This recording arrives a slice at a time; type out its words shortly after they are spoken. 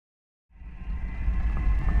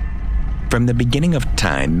From the beginning of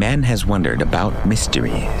time, man has wondered about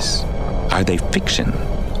mysteries. Are they fiction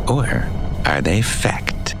or are they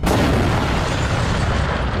fact?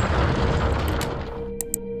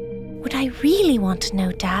 What I really want to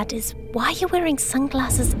know, Dad, is why you're wearing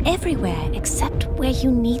sunglasses everywhere except where you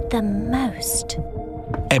need them most.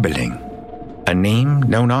 Ebeling, a name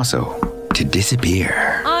known also to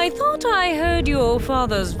disappear. I thought I heard your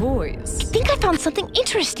father's voice. I think I found something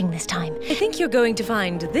interesting this time. I think you're going to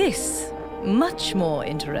find this much more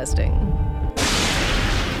interesting.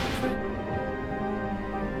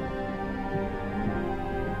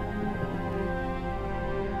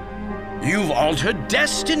 You've altered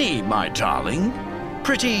destiny, my darling.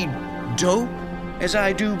 Pretty dope, as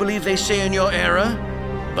I do believe they say in your era.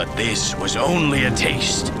 But this was only a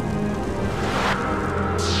taste.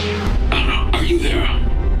 Anna, are you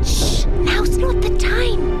there? Shh! Now's not the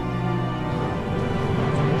time!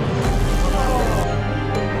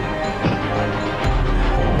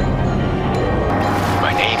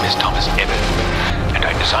 My name is Thomas Evan, and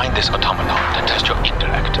I designed this automaton to test your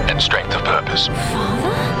intellect and strength of purpose.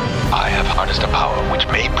 Father? I have harnessed a power which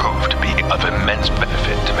may prove to be of immense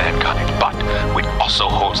benefit to mankind, but which also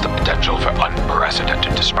holds the potential for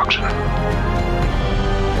unprecedented destruction.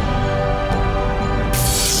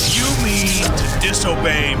 You mean to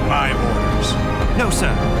disobey my orders? No,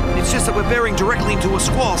 sir. It's just that we're bearing directly into a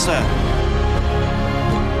squall, sir.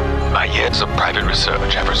 My years of private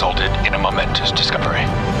research have resulted in a momentous discovery.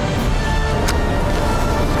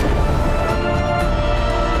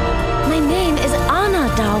 My name is Anna,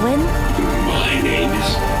 Darwin. My name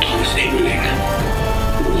is Thomas Ebeling.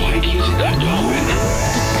 Why do you think I'm Darwin?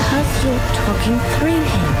 Because you're talking through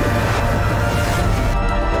him.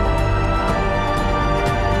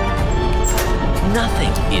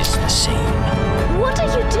 Nothing is the same. What are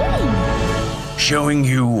you doing? Showing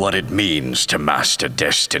you what it means to master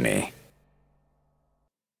destiny.